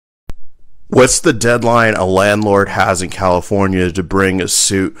What's the deadline a landlord has in California to bring a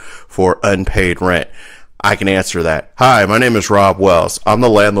suit for unpaid rent? I can answer that. Hi, my name is Rob Wells. I'm the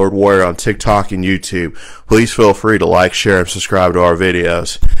Landlord Warrior on TikTok and YouTube. Please feel free to like, share, and subscribe to our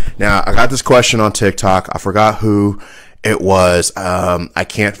videos. Now, I got this question on TikTok. I forgot who it was. I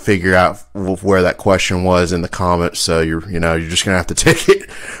can't figure out where that question was in the comments, so you're just gonna have to take it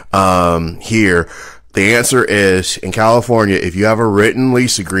here. The answer is, in California, if you have a written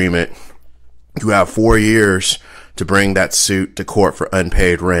lease agreement, you have 4 years to bring that suit to court for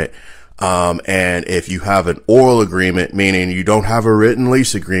unpaid rent. And if you have an oral agreement, meaning you don't have a written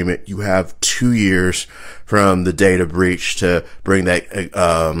lease agreement, you have 2 years from the date of breach to bring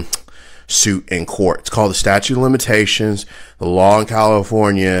that suit in court. It's called the statute of limitations. The law in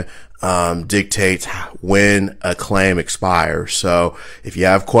California dictates when a claim expires. So if you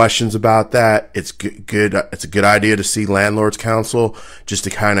have questions about that, it's good. It's a good idea to see Landlords Counsel just to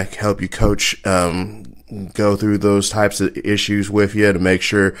kind of help you coach, go through those types of issues with you to make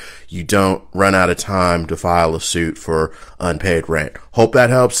sure you don't run out of time to file a suit for unpaid rent. Hope that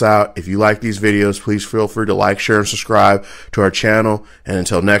helps out. If you like these videos, please feel free to like, share, and subscribe to our channel. And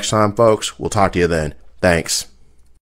until next time, folks, we'll talk to you then. Thanks.